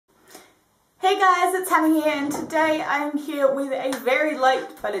Hey guys, it's Hannah here, and today I'm here with a very late,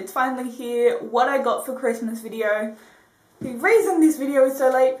 but it's finally here, what I got for Christmas video. The reason this video is so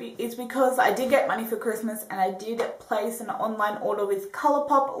late is because I did get money for Christmas and I did place an online order with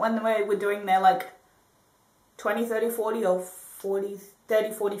Colourpop when they were doing their like 20, 30, 40 or 40,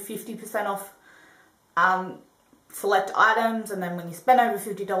 30, 40, 50% off select items, and then when you spend over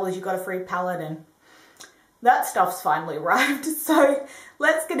 $50 you got a free palette, and that stuff's finally arrived. So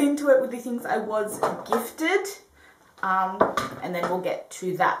let's get into it with the things I was gifted, and then we'll get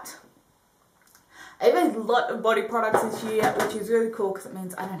to that. I have a lot of body products this year, which is really cool because it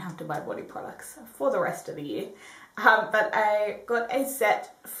means I don't have to buy body products for the rest of the year. But I got a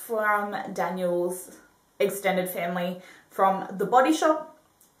set from Daniel's extended family from The Body Shop,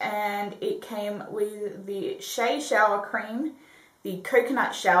 and it came with the Shea Shower Cream, the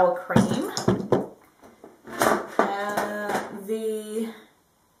Coconut Shower Cream, the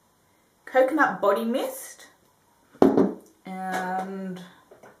Coconut Body Mist, and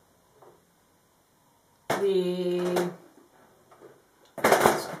the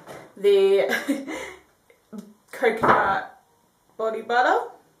Coconut Body Butter.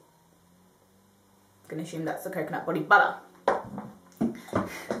 I'm going to assume that's the Coconut Body Butter.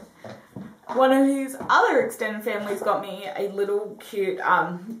 One of his other extended families got me a little cute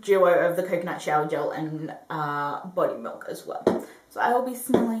duo of the Coconut Shower Gel and Body Milk as well. So I will be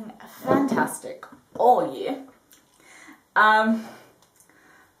smelling fantastic all year. Yeah,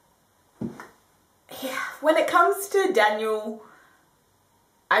 when it comes to Daniel,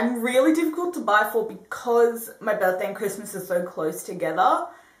 I'm really difficult to buy for because my birthday and Christmas are so close together.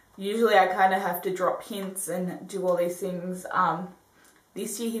 Usually I kind of have to drop hints and do all these things.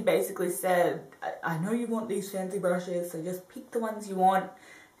 This year he basically said, I know you want these fancy brushes, so just pick the ones you want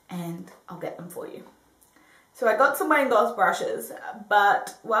and I'll get them for you. So I got some Wayne Goss brushes,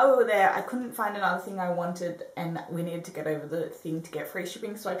 but while we were there I couldn't find another thing I wanted, and we needed to get over the thing to get free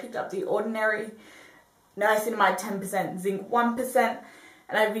shipping, so I picked up the Ordinary Niacinamide 10%, Zinc 1%,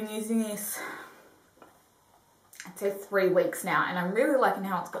 and I've been using this, I'd say 3 weeks now, and I'm really liking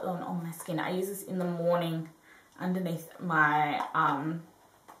how it's got on my skin. I use this in the morning underneath my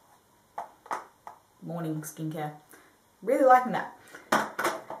morning skincare. Really liking that.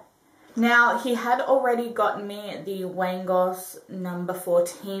 Now, he had already gotten me the Wayne Goss number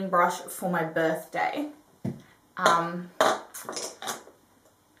 14 brush for my birthday.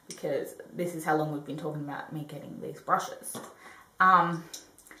 Because this is how long we've been talking about me getting these brushes. But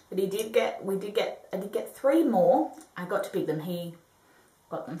I did get 3 more. I got to pick them. He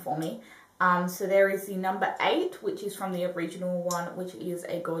got them for me. So there is the number 8, which is from the original one, which is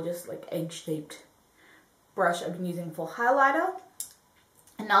a gorgeous like edge-shaped brush I've been using for highlighter.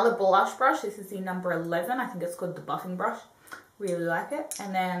 Another blush brush, this is the number 11, I think it's called the Buffing Brush. Really like it.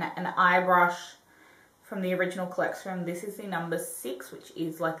 And then an eye brush from the original collection, this is the number 6, which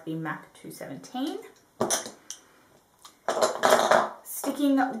is like the MAC 217.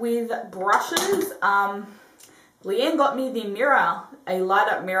 Sticking with brushes, Leanne got me the mirror, a light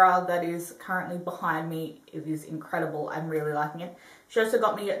up mirror that is currently behind me. It is incredible. I'm really liking it. She also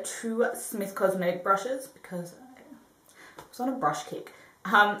got me 2 Smith Cosmetic brushes because I was on a brush kick.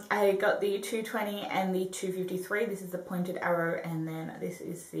 I got the 220 and the 253. This is the pointed arrow, and then this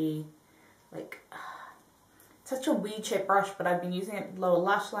is the, like, such a weird shaped brush, but I've been using it lower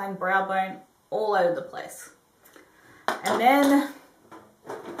lash line, brow bone, all over the place. And then,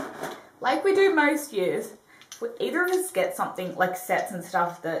 like we do most years, either of us get something like sets and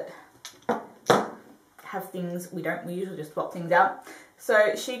stuff that have things we usually just swap things out.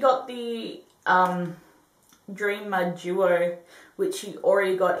 So she got the Dream Mud Duo, which she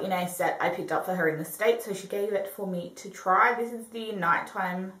already got in a set I picked up for her in the States, so she gave it for me to try. This is the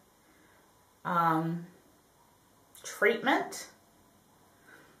nighttime treatment.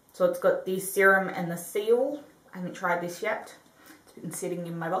 So it's got the serum and the seal. I haven't tried this yet. It's been sitting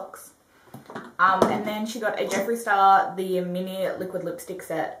in my box. And then she got a Jeffree Star, the mini liquid lipstick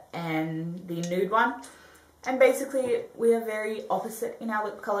set, and the nude one. And basically, we are very opposite in our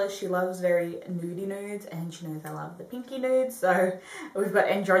lip colours. She loves very nudie nudes, and she knows I love the pinky nudes. So we've got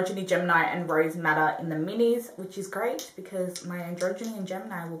Androgyny Gemini and Rose Madder in the minis, which is great because my Androgyny and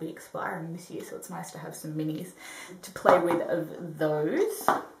Gemini will be expiring this year. So it's nice to have some minis to play with of those.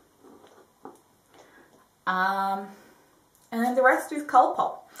 And then the rest is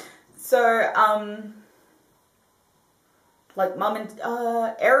Colourpop. So, like Mum and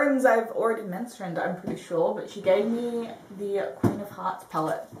Erin's I've already mentioned, I'm pretty sure, but she gave me the Queen of Hearts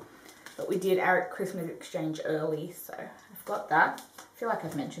palette. But we did our Christmas exchange early, so I've got that. I feel like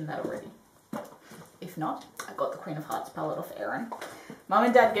I've mentioned that already. If not, I got the Queen of Hearts palette off Erin. Mum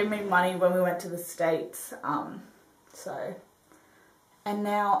and Dad gave me money when we went to the States. And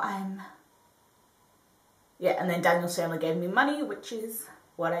now and then Daniel's family gave me money, which is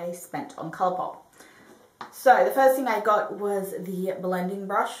what I spent on Colourpop. So the first thing I got was the blending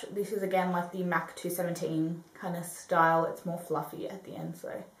brush. This is again like the MAC 217 kind of style. It's more fluffy at the end, so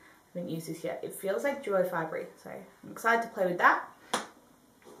I haven't used this yet. It feels like Duo Fibri, so I'm excited to play with that.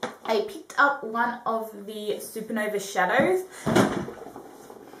 I picked up one of the Supernova shadows.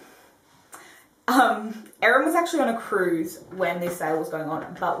 Erin was actually on a cruise when this sale was going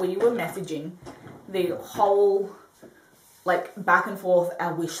on, but we were messaging the whole like back and forth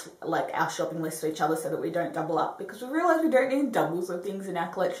our shopping list to each other so that we don't double up, because we realize we don't need doubles of things in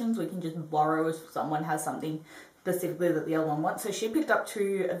our collections. We can just borrow if someone has something specifically that the other one wants. So she picked up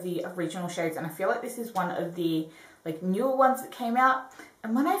 2 of the original shades, and I feel like this is one of the like newer ones that came out.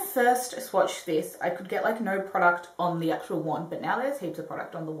 And when I first swatched this, I could get like no product on the actual wand, but now there's heaps of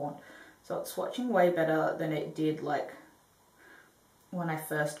product on the wand. So it's swatching way better than it did like when I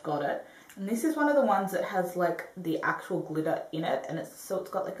first got it. And this is one of the ones that has like the actual glitter in it, and it's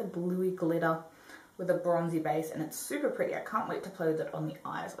got like a bluey glitter with a bronzy base, and it's super pretty. I can't wait to play with it on the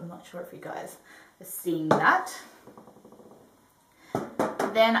eyes. I'm not sure if you guys are seeing that.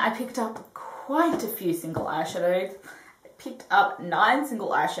 Then I picked up quite a few single eyeshadows. I picked up 9 single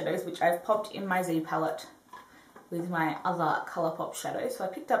eyeshadows, which I've popped in my Z palette with my other Colourpop shadows. So I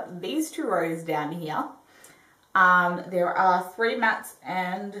picked up these 2 rows down here. There are 3 mattes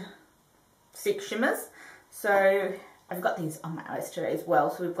and 6 shimmers. So I've got these on my eyes today as well.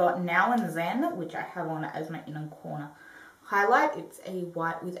 So we've got Now and Zen, which I have on as my inner corner highlight. It's a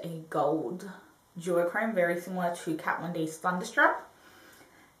white with a gold duochrome, very similar to Kat Von D's Thunderstruck.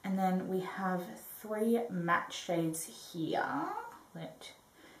 And then we have 3 matte shades here. Let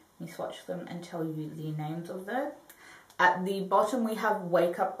me swatch them and tell you the names of them. At the bottom we have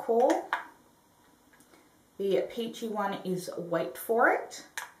Wake Up Call. The peachy one is Wait For It.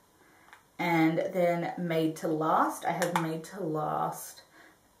 And then Made to Last. I have Made to Last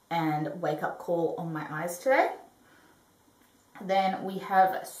and Wake Up Call on my eyes today. Then we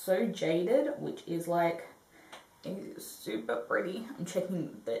have So Jaded, which is like super pretty. I'm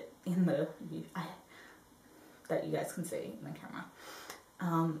checking that in that you guys can see in the camera.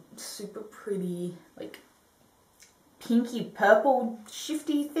 Super pretty, like pinky purple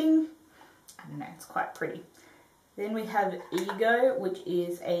shifty thing. I don't know, it's quite pretty. Then we have Ego, which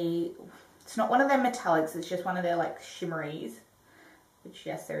is it's not one of their metallics, it's just one of their like shimmeries, which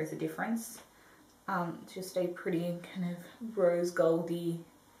yes, there is a difference. Just a pretty kind of rose goldy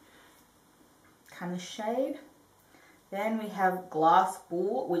kind of shade. Then we have Glass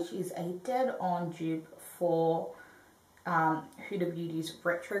Bull, which is a dead-on dupe for Huda Beauty's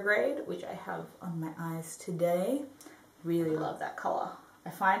Retrograde, which I have on my eyes today. Really love that colour. I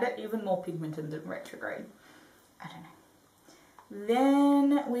find it even more pigmented than Retrograde. I don't know.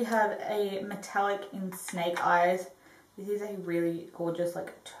 Then we have a metallic in Snake Eyes. This is a really gorgeous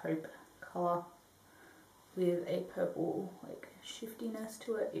like taupe colour with a purple like shiftiness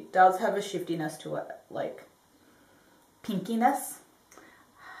to it. It does have a shiftiness to it, like pinkiness.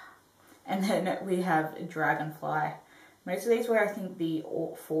 And then we have Dragonfly. Most of these were, I think, the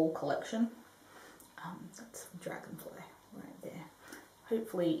fall collection. That's Dragonfly right there.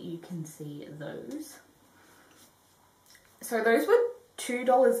 Hopefully you can see those. So those were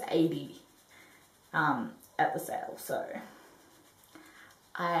 $2.80 at the sale. So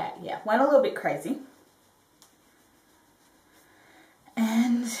I went a little bit crazy.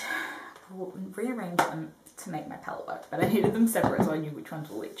 And rearranged them to make my palette work, but I needed them separate so I knew which ones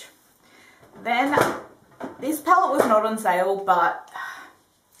were which. Then this palette was not on sale, but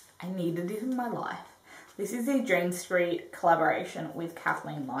I needed it in my life. This is the Dream Street collaboration with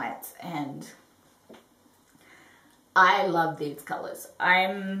Kathleen Lights, and I love these colours.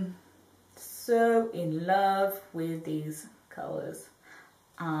 I'm so in love with these colours.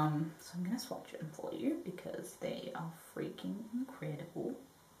 So I'm going to swatch them for you because they are freaking incredible.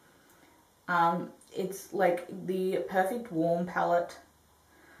 It's like the perfect warm palette,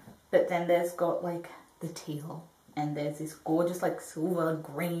 but then there's got like the teal, and there's this gorgeous like silver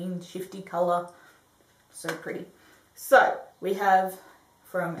green shifty colour. So pretty. So we have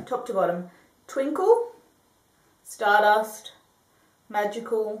from top to bottom Twinkle, Stardust,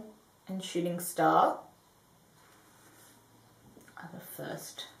 Magical, and Shooting Star are the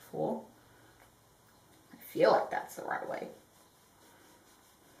first 4. I feel like that's the right way.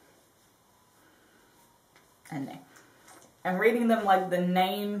 And there. I'm reading them like the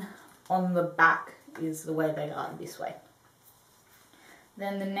name on the back is the way they are this way.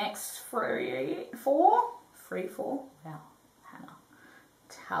 Then the next four, wow, Hannah,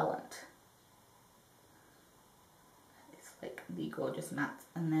 Talent. It's like the gorgeous mattes,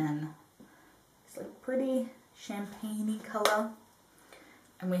 and then it's like pretty champagne-y colour.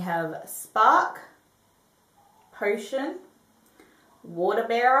 And we have Spark, Potion, Water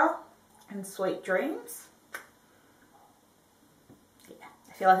Bearer, and Sweet Dreams. Yeah,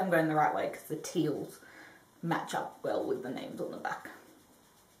 I feel like I'm going the right way because the teals match up well with the names on the back.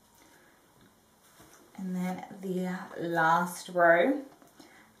 And then the last row.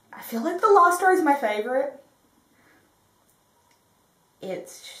 I feel like the last row is my favourite.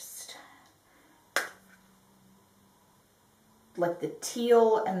 It's just like the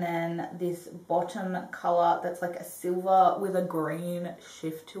teal and then this bottom colour that's like a silver with a green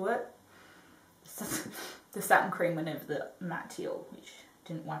shift to it. The satin cream went over the matte teal, which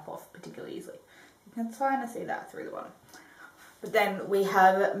didn't wipe off particularly easily. You can kind of see that through the bottom. But then we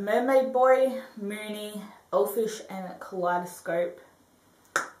have Mermaid Boy, Moony, Elfish, and Kaleidoscope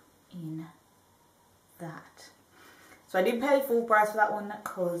in that. So I did pay full price for that one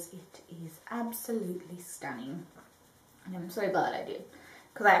because it is absolutely stunning. And I'm so glad I did.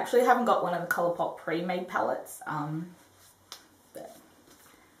 Because I actually haven't got one of the Colourpop pre-made palettes. But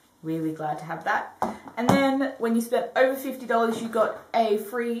really glad to have that. And then when you spent over $50, you got a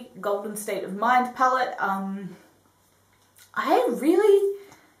free Golden State of Mind palette. I really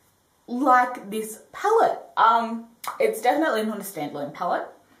like this palette. It's definitely not a standalone palette.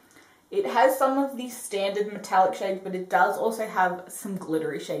 It has some of the standard metallic shades, but it does also have some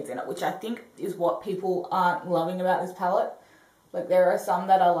glittery shades in it, which I think is what people aren't loving about this palette. Like there are some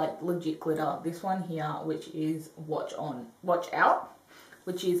that are like legit glitter. This one here, which is Watch Out,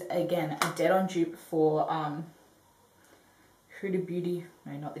 which is again a dead-on dupe for Huda Beauty.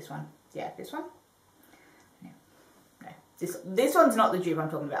 No, not this one. Yeah, this one. This one's not the dupe I'm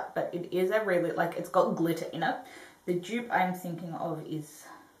talking about, but it is a really, like, it's got glitter in it. The dupe I'm thinking of is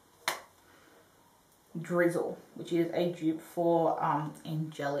Drizzle, which is a dupe for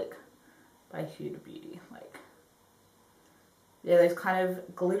Angelic by Huda Beauty. Like, yeah, those kind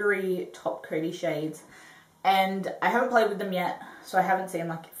of glittery top coaty shades. And I haven't played with them yet, so I haven't seen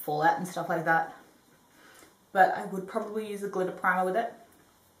like fallout and stuff like that. But I would probably use a glitter primer with it.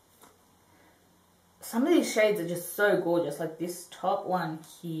 Some of these shades are just so gorgeous, like this top one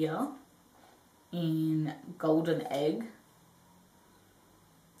here in Golden Egg.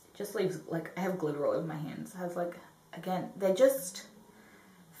 It just leaves, like, I have glitter all over my hands. It has like, again, they're just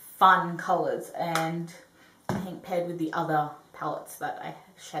fun colours, and I think paired with the other palettes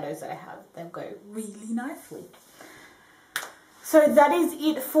shadows that I have, they'll go really nicely. So that is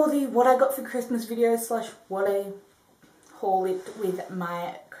it for the what I got for Christmas video / what I haul it with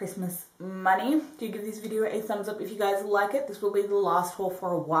my Christmas money. Do give this video a thumbs up if you guys like it. This will be the last haul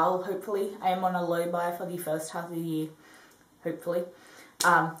for a while, hopefully. I am on a low buy for the first half of the year, hopefully.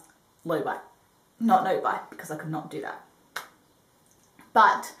 Low buy, not no buy, because I could not do that.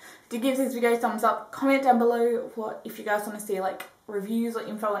 But do give this video a thumbs up. Comment down below if you guys want to see like reviews or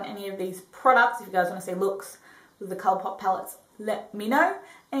info on any of these products. If you guys want to see looks with the Colourpop palettes, let me know.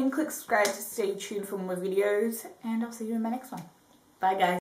 And click subscribe to stay tuned for more videos. And I'll see you in my next one. Bye guys.